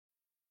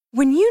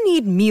When you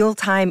need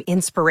mealtime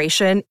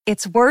inspiration,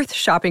 it's worth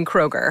shopping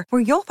Kroger,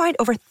 where you'll find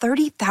over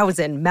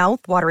 30,000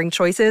 mouth-watering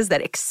choices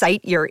that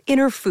excite your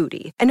inner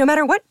foodie. And no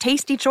matter what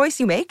tasty choice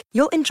you make,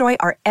 you'll enjoy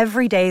our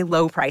everyday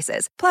low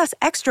prices, plus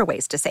extra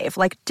ways to save,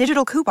 like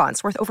digital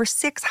coupons worth over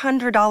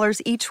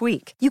 $600 each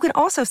week. You can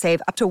also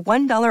save up to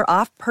 $1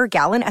 off per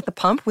gallon at the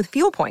pump with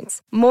fuel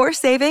points. More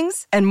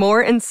savings and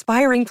more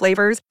inspiring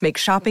flavors make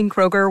shopping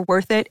Kroger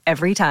worth it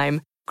every time.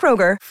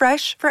 Kroger,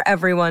 fresh for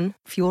everyone.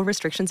 Fuel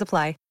restrictions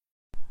apply.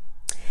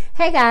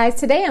 Hey guys,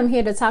 today I'm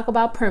here to talk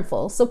about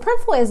Printful. So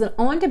Printful is an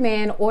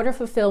on-demand order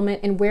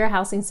fulfillment and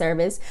warehousing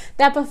service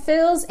that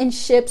fulfills and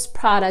ships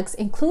products,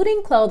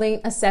 including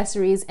clothing,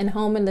 accessories, and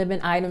home and living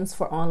items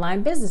for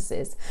online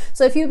businesses.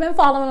 So if you've been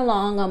following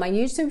along on my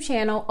YouTube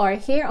channel or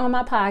here on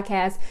my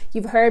podcast,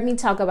 you've heard me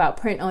talk about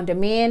print on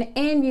demand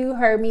and you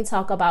heard me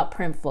talk about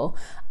Printful.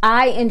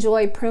 I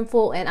enjoy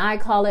Printful and I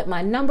call it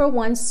my number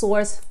one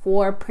source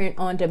for print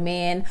on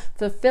demand,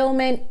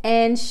 fulfillment,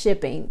 and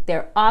shipping.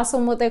 They're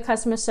awesome with their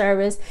customer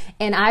service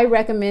and I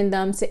recommend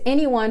them to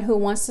anyone who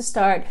wants to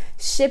start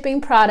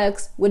shipping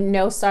products with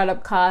no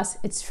startup costs.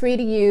 It's free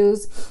to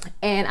use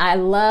and I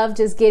love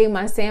just getting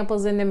my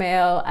samples in the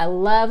mail. I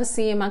love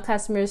seeing my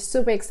customers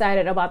super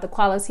excited about the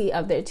quality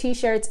of their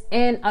t-shirts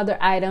and other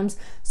items.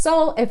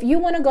 So if you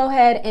want to go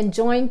ahead and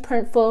join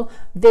Printful,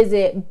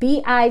 visit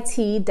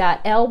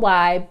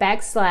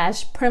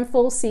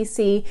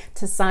bit.ly/PrintfulCC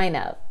to sign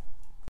up.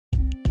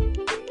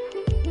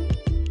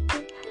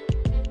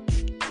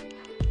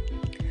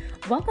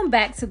 Welcome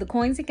back to the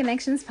Coins and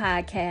Connections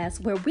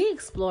podcast, where we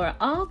explore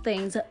all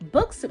things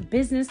books,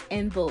 business,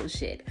 and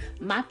bullshit.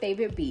 My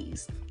favorite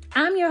bees.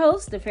 I'm your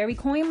host, the fairy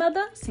coin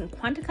mother,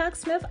 Cinquanta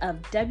Cox-Smith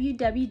of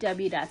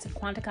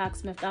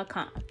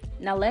www.cinquantacoxsmith.com.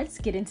 Now let's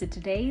get into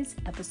today's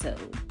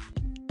episode.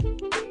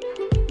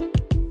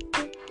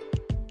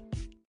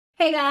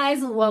 Hey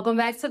guys, welcome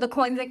back to the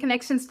Coins and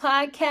Connections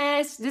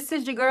podcast. This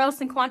is your girl,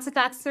 Cinquanta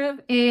Cox-Smith,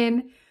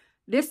 and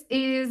this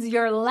is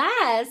your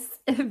last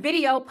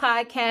video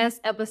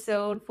podcast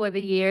episode for the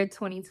year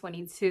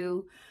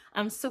 2022.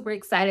 I'm super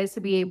excited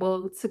to be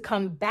able to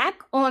come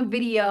back on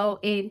video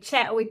and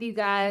chat with you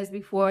guys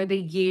before the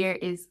year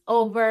is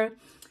over.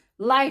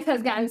 Life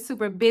has gotten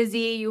super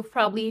busy. You've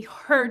probably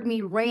heard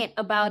me rant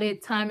about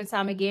it time and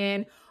time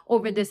again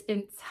over this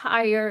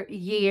entire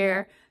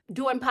year.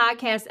 Doing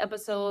podcast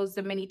episodes,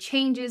 the many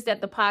changes that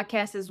the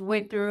podcast has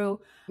went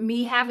through,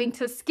 me having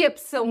to skip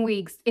some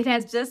weeks. It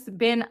has just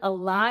been a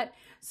lot.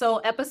 So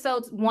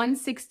episode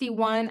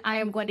 161, I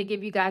am going to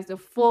give you guys the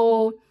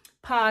full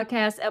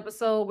podcast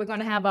episode. We're going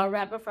to have our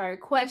rapid fire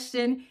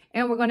question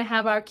and we're going to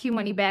have our Q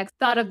Money Bags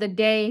thought of the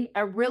day.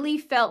 I really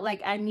felt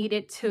like I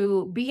needed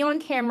to be on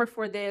camera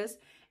for this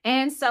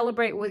and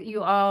celebrate with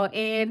you all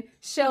and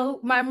show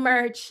my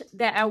merch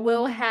that I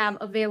will have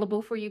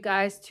available for you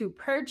guys to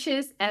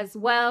purchase as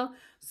well.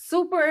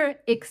 Super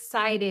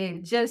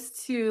excited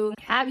just to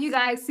have you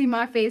guys see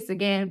my face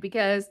again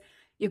because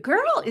your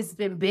girl has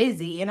been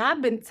busy and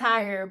I've been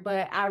tired,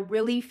 but I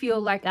really feel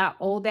like I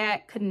owe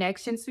that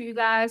connection to you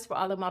guys, for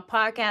all of my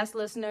podcast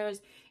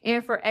listeners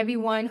and for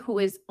everyone who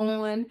is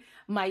on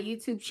my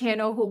YouTube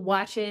channel, who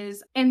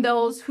watches, and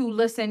those who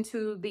listen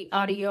to the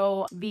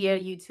audio via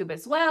YouTube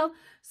as well.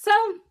 So,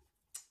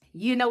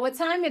 you know what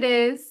time it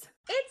is.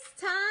 It's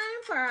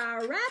time for our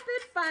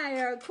rapid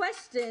fire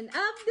question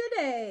of the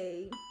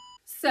day.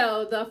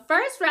 So the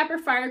first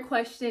rapid fire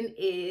question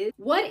is,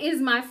 what is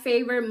my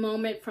favorite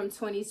moment from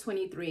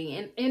 2023?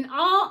 And in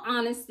all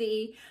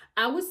honesty,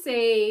 I would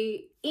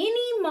say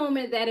any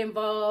moment that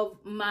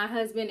involved my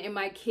husband and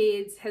my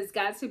kids has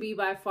got to be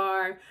by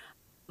far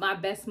my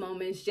best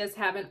moments. Just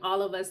having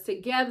all of us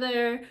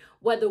together,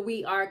 whether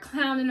we are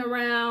clowning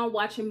around,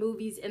 watching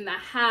movies in the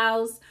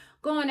house,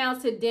 going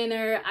out to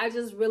dinner. I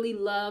just really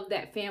love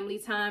that family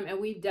time,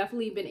 and we've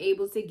definitely been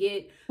able to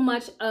get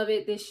much of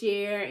it this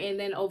year, and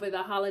then over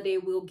the holiday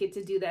we'll get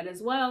to do that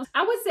as well.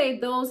 I would say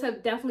those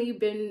have definitely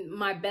been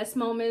my best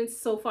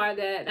moments so far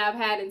that I've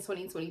had in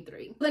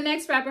 2023. The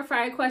next rapid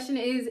fire question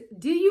is,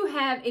 do you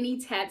have any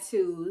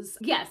tattoos?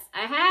 Yes,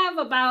 I have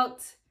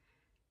about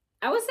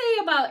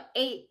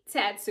 8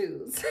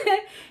 tattoos.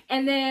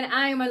 And then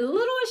I'm a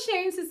little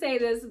ashamed to say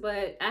this,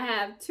 but I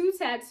have 2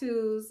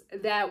 tattoos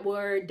that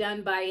were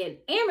done by an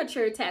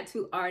amateur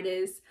tattoo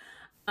artist.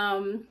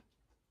 I'm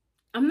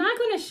not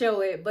going to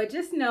show it, but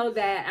just know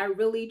that I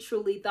really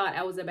truly thought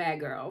I was a bad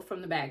girl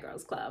from the Bad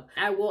Girls Club.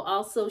 I will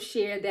also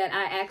share that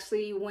I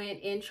actually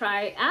went and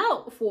tried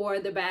out for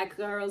the Bad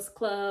Girls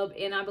Club,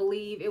 and I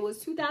believe it was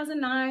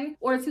 2009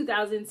 or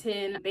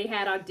 2010. They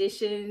had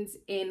auditions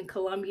in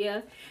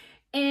Colombia.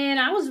 And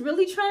I was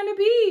really trying to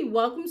be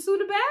welcome to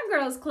the Bad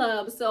Girls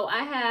Club. So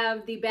I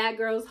have the Bad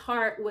Girls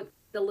heart with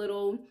the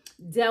little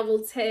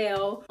devil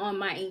tail on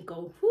my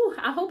ankle. Whew,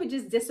 I hope it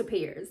just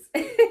disappears.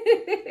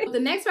 The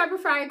next rapid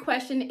fire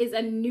question is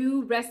a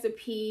new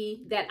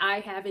recipe that I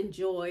have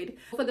enjoyed.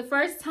 For the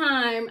first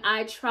time,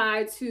 I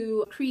tried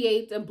to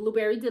create a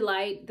blueberry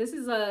delight. This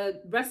is a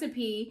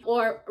recipe,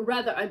 or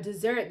rather a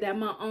dessert, that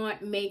my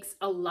aunt makes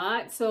a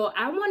lot. So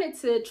I wanted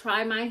to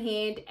try my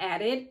hand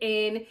at it,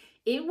 and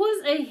it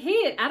was a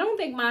hit. I don't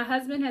think my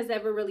husband has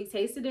ever really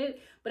tasted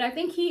it, but I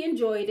think he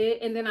enjoyed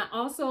it. And then I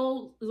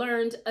also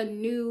learned a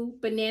new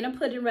banana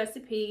pudding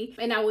recipe,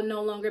 and I will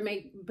no longer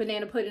make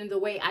banana pudding the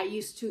way I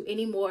used to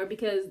anymore,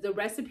 because the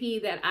recipe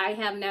that I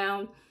have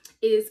now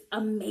is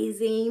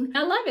amazing.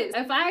 I love it.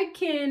 If I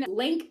can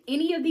link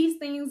any of these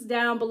things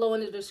down below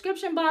in the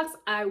description box,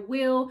 I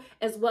will,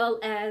 as well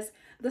as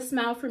the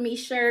Smile For Me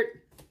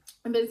shirt.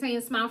 I've been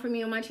saying Smile For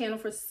Me on my channel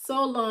for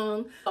so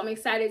long. I'm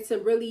excited to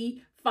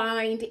really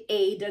find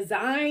a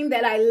design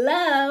that I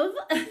love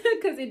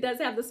because it does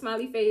have the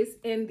smiley face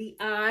and the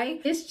eye.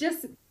 This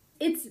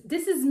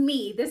is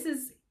me. This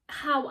is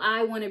how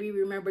I want to be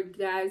remembered,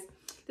 guys.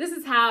 This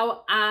is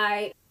how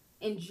I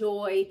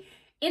enjoy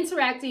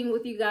interacting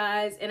with you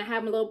guys, and I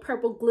have a little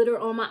purple glitter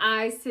on my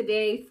eyes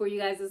today for you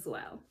guys as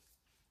well.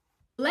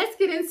 Let's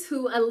get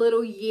into a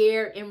little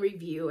year in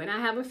review, and I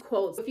have a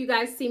quote. If you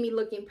guys see me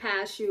looking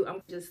past you,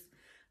 I'm just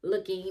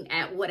looking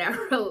at what I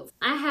wrote.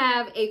 I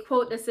have a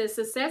quote that says,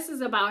 "Success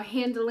is about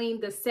handling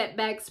the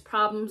setbacks,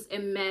 problems,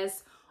 and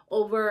mess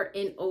over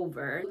and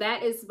over."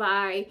 That is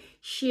by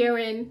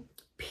Sharon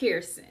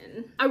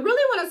Pearson. I really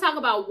want to talk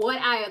about what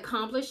I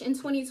accomplished in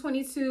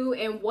 2022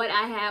 and what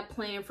I have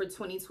planned for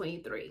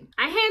 2023.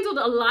 I handled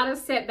a lot of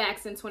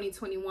setbacks in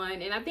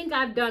 2021, and I think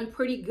I've done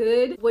pretty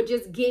good with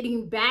just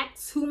getting back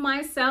to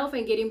myself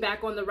and getting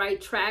back on the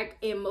right track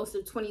in most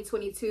of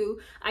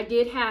 2022. I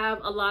did have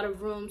a lot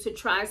of room to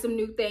try some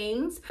new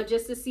things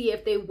just to see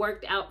if they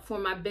worked out for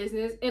my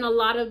business, and a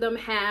lot of them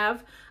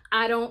have.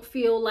 I don't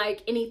feel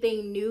like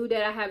anything new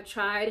that I have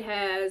tried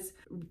has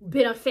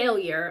been a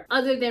failure,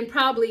 other than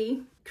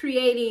probably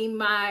creating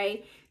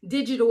my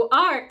digital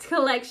art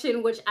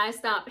collection, which I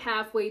stopped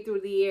halfway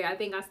through the year. I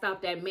think I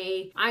stopped at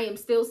May. I am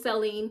still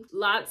selling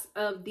lots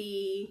of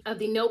the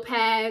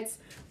notepads,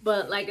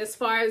 but like as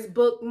far as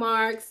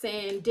bookmarks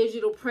and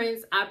digital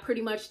prints, I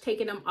pretty much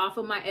taken them off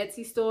of my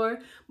Etsy store.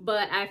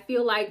 But I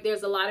feel like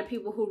there's a lot of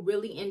people who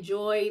really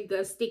enjoy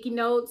the sticky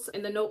notes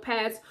and the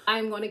notepads.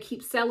 I'm going to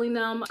keep selling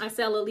them. I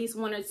sell at least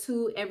 1 or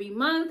 2 every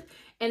month.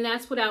 And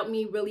that's without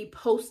me really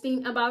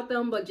posting about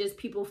them, but just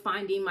people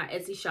finding my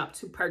Etsy shop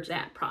to purchase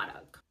that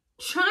product.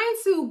 Trying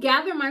to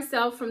gather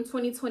myself from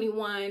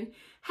 2021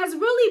 has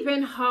really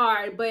been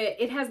hard, but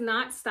it has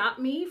not stopped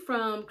me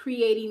from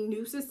creating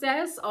new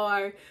success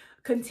or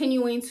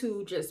continuing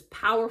to just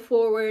power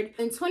forward.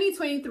 In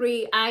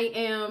 2023, I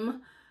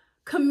am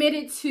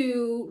committed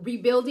to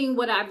rebuilding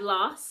what I've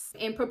lost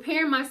and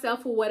preparing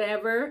myself for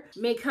whatever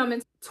may come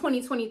in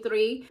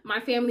 2023. My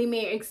family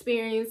may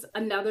experience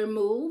another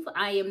move.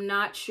 I am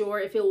not sure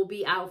if it will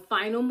be our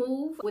final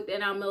move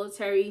within our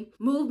military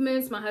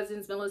movements, my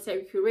husband's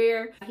military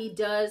career. He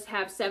does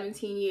have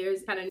 17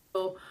 years. Kind of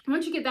know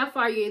once you get that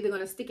far, you're either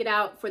going to stick it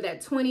out for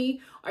that 20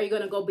 or you're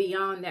going to go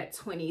beyond that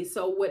 20.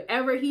 So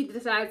whatever he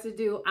decides to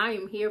do, I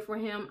am here for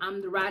him.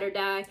 I'm the ride or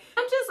die.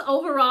 I'm just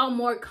overall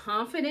more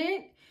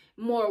confident,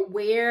 more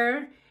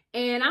aware,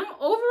 and I'm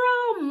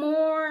overall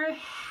more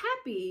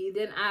happy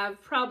than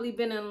I've probably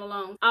been in a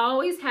long. I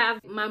always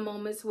have my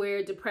moments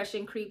where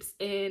depression creeps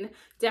in.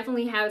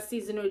 Definitely have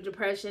seasonal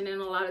depression,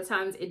 and a lot of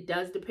times it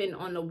does depend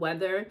on the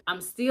weather.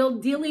 I'm still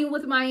dealing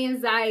with my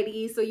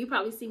anxiety, so you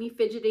probably see me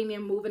fidgeting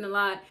and moving a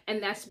lot,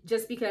 and that's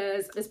just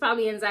because it's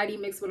probably anxiety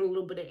mixed with a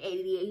little bit of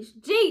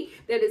ADHD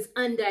that is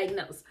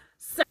undiagnosed.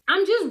 So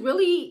I'm just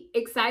really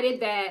excited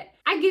that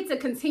I get to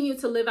continue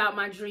to live out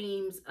my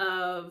dreams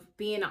of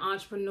being an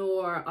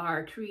entrepreneur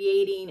or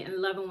creating and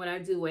loving what I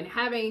do, and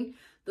having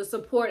the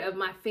support of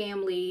my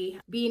family,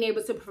 being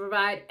able to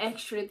provide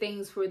extra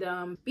things for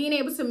them, being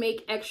able to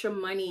make extra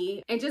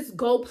money and just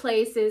go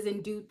places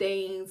and do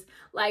things.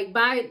 Like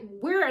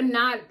we're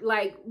not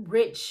like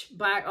rich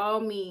by all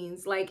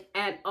means, like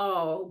at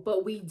all,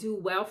 but we do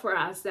well for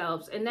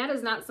ourselves. And that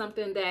is not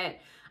something that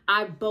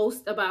I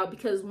boast about,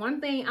 because one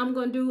thing I'm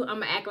gonna do,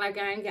 I'm gonna act like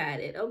I ain't got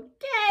it,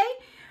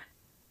 okay?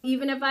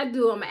 Even if I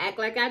do, I'm gonna act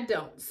like I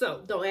don't.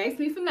 So don't ask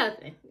me for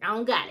nothing. I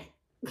don't got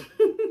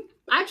it.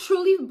 I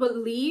truly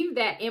believe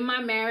that in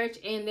my marriage,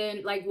 and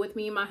then like with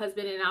me and my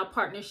husband and our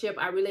partnership,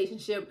 our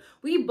relationship,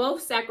 we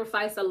both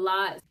sacrifice a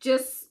lot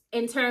just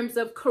in terms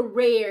of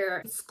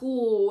career,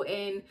 school,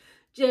 and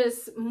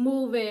just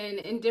moving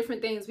and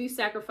different things. We've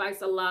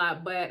sacrificed a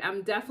lot, but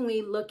I'm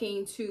definitely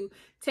looking to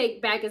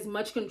take back as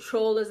much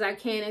control as I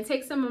can and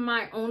take some of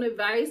my own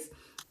advice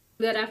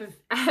that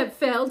I have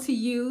failed to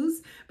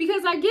use,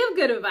 because I give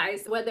good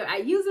advice. Whether I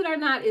use it or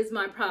not is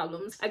my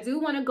problem. I do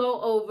want to go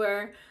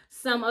over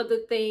some of the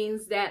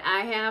things that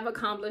I have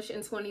accomplished in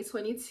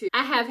 2022.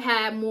 I have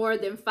had more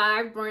than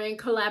 5 brand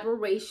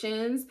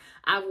collaborations.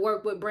 I've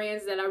worked with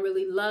brands that I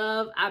really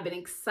love. I've been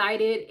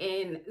excited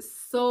and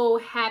so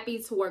happy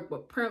to work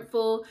with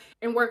Printful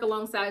and work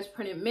alongside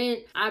Printed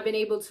Mint. I've been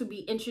able to be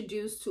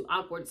introduced to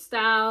Awkward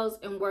Styles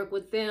and work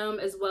with them,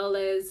 as well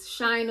as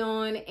Shine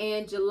On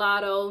and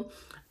Gelato.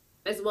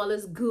 as well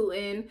as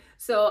gluten.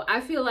 So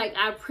I feel like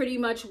I pretty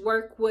much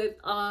work with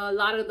a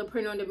lot of the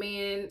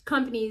print-on-demand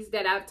companies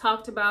that I've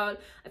talked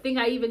about. I think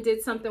I even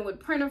did something with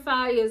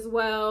Printify as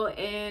well.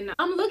 And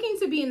I'm looking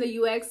to be in the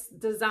UX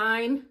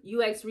design,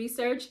 UX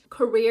research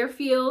career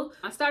field.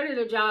 I started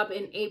a job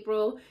in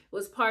April,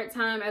 was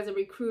part-time as a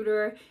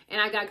recruiter,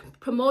 and I got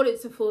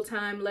promoted to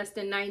full-time less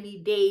than 90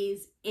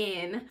 days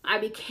in. I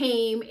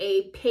became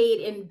a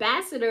paid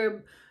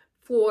ambassador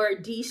for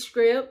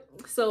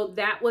Descript. So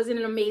that was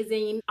an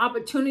amazing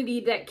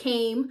opportunity that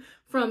came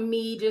from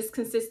me just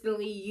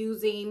consistently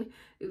using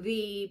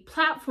the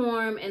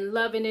platform and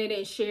loving it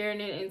and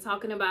sharing it and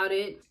talking about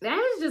it. That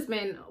has just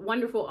been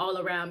wonderful all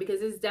around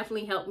because it's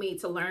definitely helped me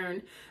to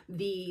learn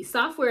the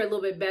software a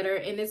little bit better,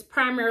 and it's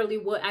primarily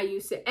what I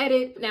use to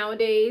edit.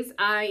 Nowadays,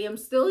 I am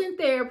still in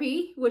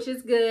therapy, which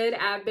is good.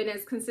 I've been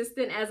as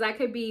consistent as I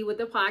could be with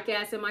the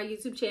podcast and my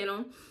YouTube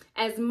channel,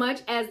 as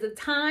much as the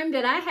time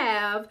that I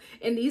have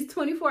in these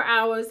 24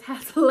 hours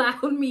has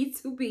allowed me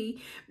to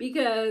be,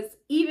 because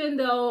even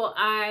though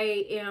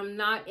I am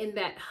not in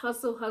that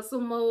hustle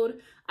mode,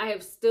 I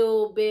have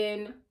still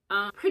been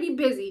pretty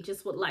busy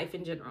just with life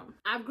in general.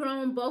 I've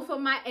grown both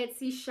of my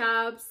Etsy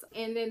shops,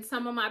 and then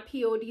some of my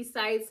POD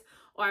sites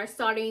are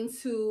starting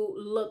to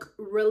look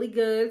really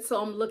good.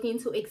 So I'm looking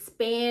to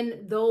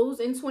expand those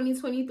in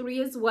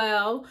 2023 as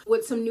well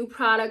with some new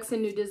products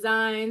and new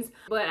designs.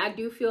 But I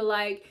do feel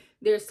like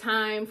there's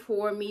time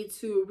for me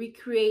to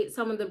recreate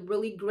some of the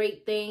really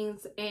great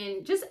things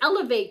and just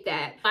elevate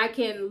that. I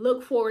can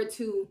look forward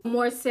to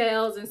more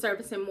sales and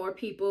servicing more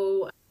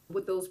people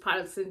with those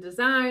products and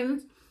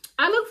designs.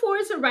 I look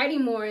forward to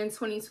writing more in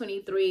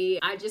 2023.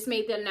 I just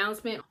made the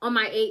announcement on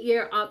my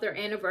 8-year author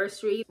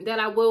anniversary that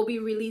I will be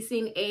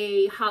releasing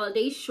a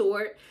holiday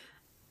short.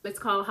 It's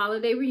called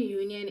Holiday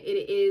Reunion.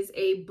 It is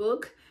a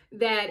book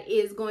that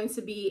is going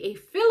to be a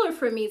filler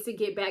for me to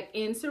get back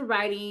into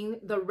writing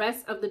the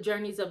rest of the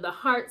Journeys of the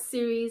Heart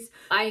series.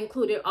 I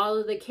included all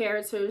of the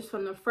characters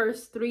from the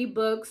first 3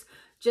 books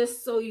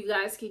just so you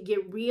guys can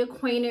get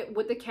reacquainted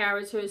with the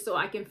characters so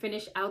I can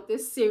finish out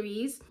this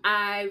series.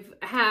 I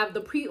have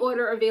the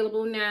pre-order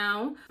available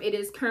now. It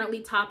is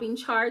currently topping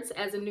charts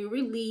as a new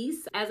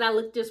release. As I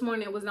looked this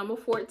morning, it was number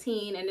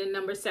 14 and then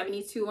number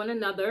 72 on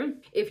another.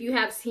 If you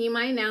have seen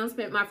my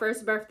announcement, my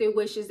first birthday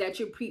wish is that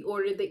you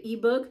pre-order the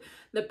ebook.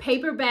 The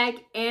paperback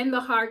and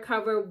the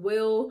hardcover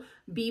will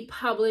be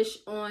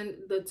published on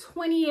the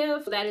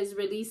 20th. That is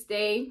release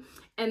day.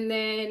 And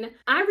then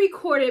I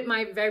recorded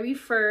my very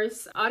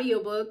first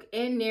audiobook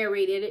and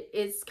narrated it.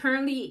 It's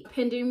currently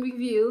pending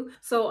review.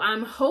 So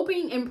I'm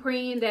hoping and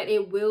praying that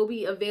it will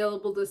be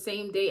available the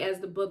same day as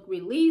the book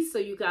release, so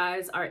you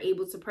guys are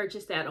able to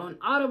purchase that on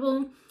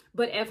Audible.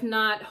 But if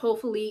not,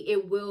 hopefully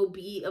it will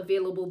be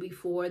available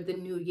before the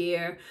new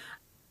year.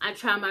 I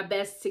try my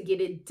best to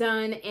get it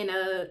done in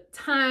a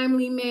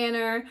timely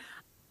manner.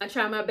 I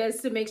try my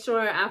best to make sure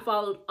I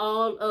followed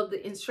all of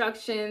the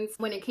instructions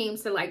when it came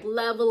to like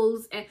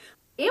levels, and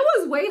it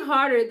was way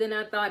harder than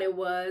I thought it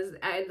was.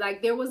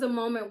 There was a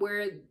moment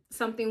where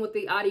something with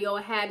the audio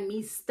had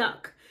me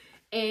stuck,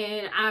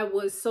 and I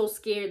was so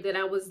scared that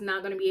I was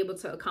not going to be able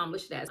to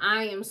accomplish that.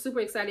 I am super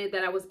excited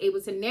that I was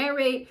able to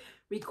narrate,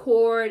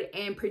 record,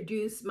 and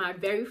produce my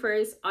very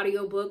first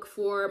audiobook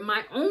for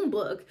my own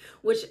book,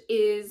 which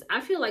is,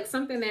 I feel like,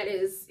 something that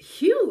is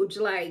huge.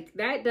 Like,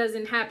 that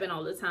doesn't happen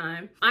all the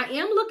time. I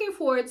am looking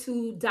forward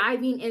to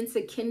diving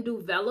into Kindle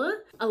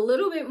Vella a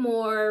little bit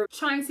more,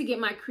 trying to get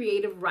my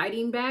creative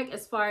writing back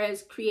as far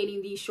as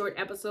creating these short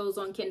episodes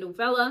on Kindle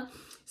Vella.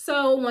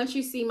 So once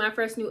you see my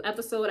first new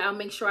episode, I'll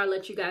make sure I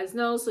let you guys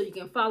know so you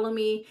can follow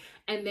me,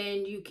 and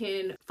then you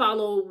can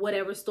follow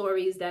whatever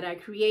stories that I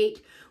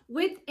create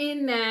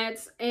within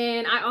that.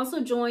 And I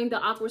also joined the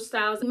Awkward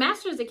Styles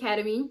Masters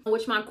Academy,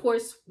 which my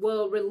course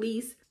will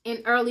release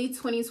in early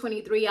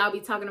 2023. I'll be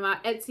talking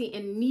about Etsy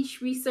and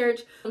niche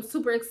research. I'm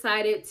super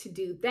excited to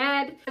do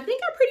that. I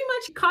think I pretty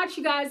much caught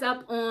you guys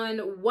up on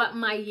what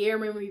my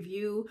year in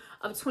review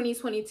of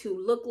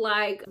 2022 looked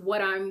like, what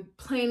I'm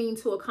planning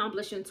to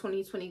accomplish in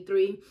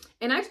 2023.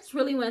 And I just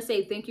really want to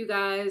say thank you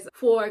guys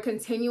for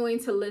continuing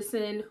to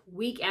listen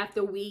week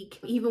after week.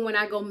 Even when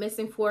I go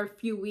missing for a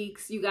few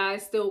weeks, you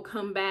guys still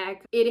come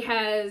back. It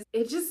has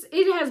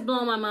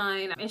blown my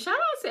mind. And shout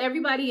out to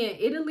everybody in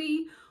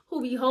Italy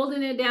who be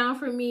holding it down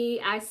for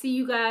me. I see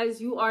you guys.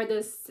 You are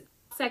the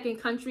second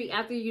country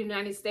after the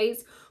United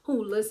States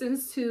who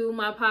listens to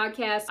my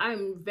podcast.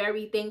 I'm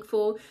very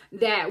thankful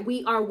that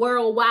we are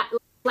worldwide.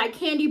 Like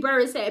Candy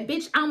Bird said,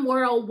 bitch, I'm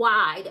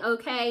worldwide,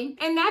 okay?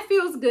 And that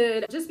feels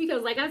good, just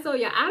because, like I told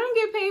you, I don't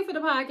get paid for the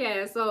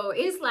podcast. So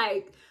it's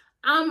like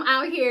I'm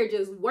out here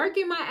just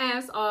working my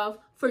ass off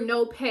for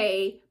no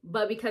pay,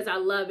 but because I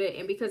love it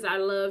and because I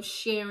love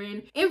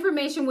sharing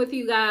information with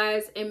you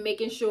guys and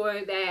making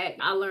sure that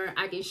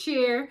I can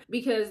share,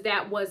 because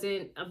that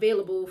wasn't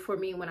available for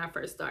me when I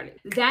first started.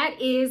 That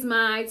is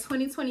my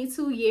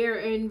 2022 year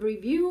in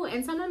review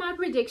and some of my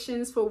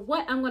predictions for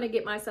what I'm going to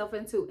get myself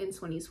into in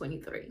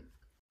 2023.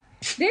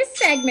 This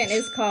segment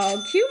is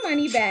called Q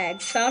Money Bag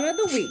Thought of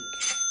the Week.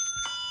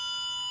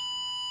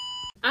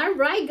 All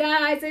right,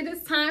 guys, it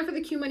is time for the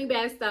Q Money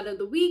Bag Style of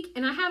the Week,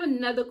 and I have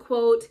another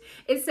quote.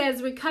 It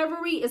says,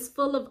 recovery is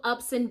full of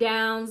ups and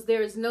downs.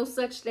 There is no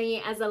such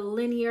thing as a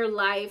linear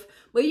life,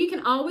 but you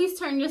can always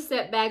turn your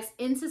setbacks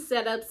into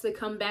setups to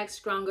come back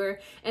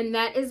stronger, and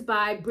that is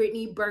by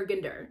Brittany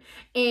Burgunder.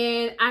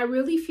 And I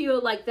really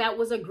feel like that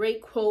was a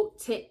great quote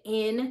to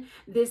end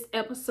this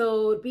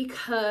episode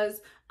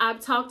because I've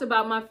talked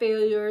about my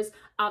failures,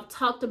 I've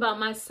talked about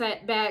my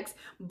setbacks,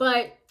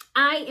 but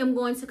I am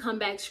going to come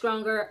back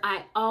stronger.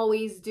 I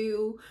always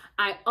do.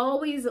 I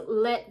always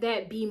let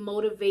that be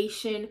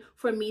motivation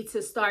for me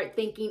to start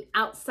thinking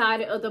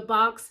outside of the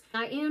box.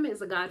 I am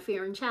as a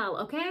God-fearing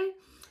child, okay?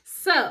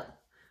 So,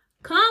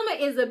 karma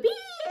is a bitch.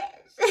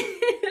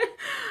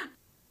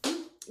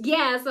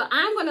 Yeah, so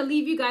I'm going to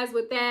leave you guys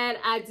with that.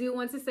 I do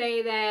want to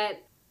say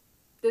that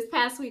this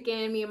past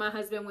weekend, me and my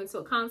husband went to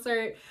a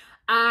concert.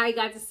 I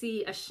got to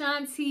see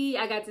Ashanti,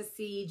 I got to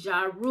see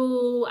Ja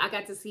Rule, I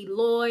got to see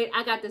Lloyd,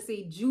 I got to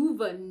see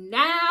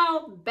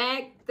Juvenile,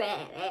 back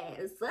that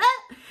ass up.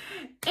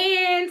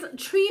 And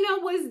Trina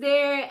was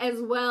there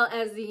as well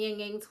as the Yang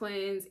Yang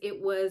Twins.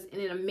 It was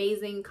an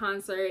amazing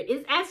concert.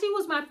 It actually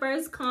was my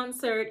first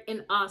concert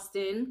in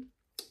Austin.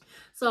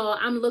 So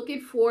I'm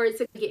looking forward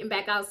to getting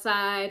back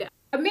outside.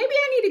 Maybe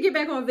I need to get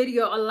back on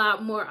video a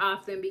lot more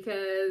often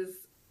because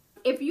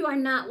if you are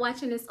not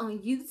watching this on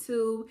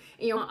YouTube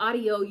and you're on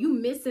audio, you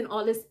missing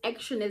all this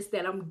extraness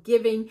that I'm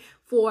giving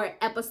for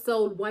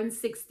episode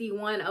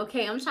 161.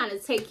 Okay, I'm trying to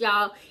take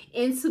y'all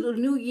into the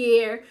new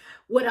year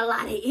with a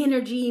lot of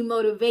energy,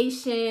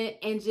 motivation,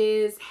 and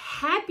just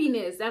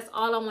happiness. That's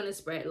all I want to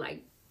spread.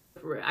 Like,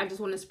 I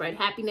just want to spread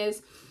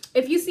happiness.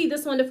 If you see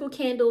this wonderful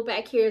candle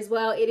back here as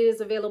well, it is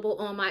available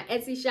on my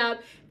Etsy shop,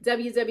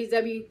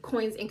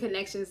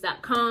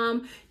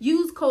 www.coinsandconnections.com.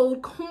 Use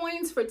code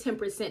COINS for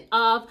 10%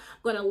 off. I'm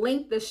going to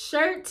link the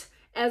shirt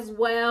as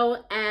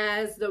well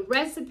as the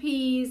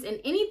recipes and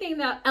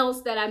anything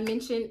else that I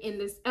mentioned in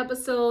this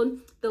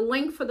episode. The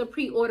link for the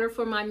pre-order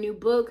for my new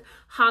book,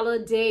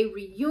 Holiday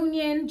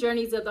Reunion,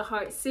 Journeys of the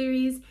Heart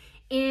series.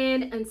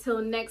 And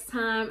until next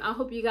time, I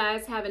hope you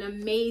guys have an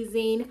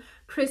amazing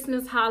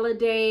Christmas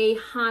holiday,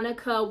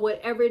 Hanukkah,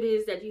 whatever it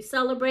is that you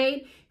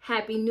celebrate.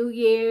 Happy New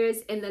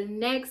Year's. And the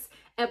next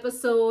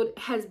episode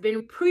has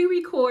been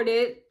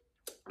pre-recorded,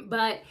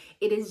 but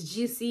it is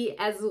juicy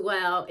as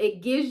well.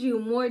 It gives you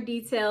more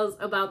details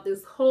about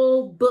this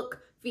whole book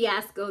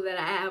fiasco that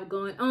I have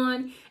going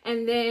on.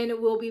 And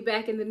then we'll be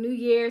back in the new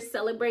year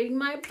celebrating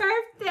my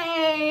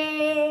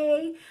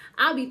birthday.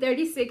 I'll be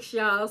 36,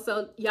 y'all.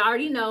 So y'all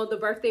already know the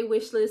birthday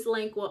wish list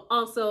link will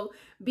also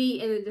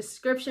be in the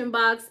description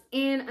box.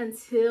 And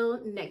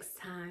until next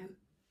time,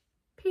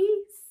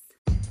 peace.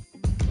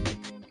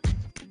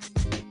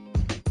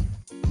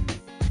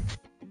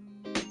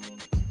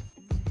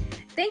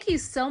 Thank you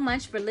so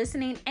much for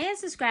listening and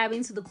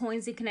subscribing to the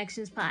Coins and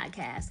Connections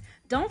podcast.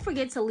 Don't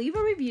forget to leave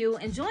a review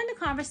and join the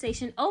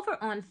conversation over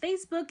on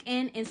Facebook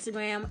and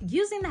Instagram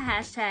using the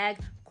hashtag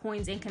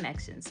Coins and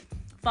Connections.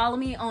 Follow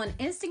me on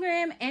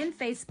Instagram and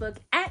Facebook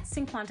at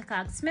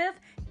CinquantaCox-Smith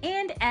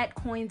and at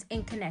Coins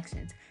and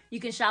Connections.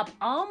 You can shop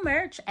all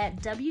merch at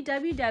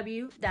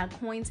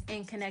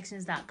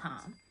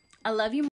www.coinsandconnections.com. I love you.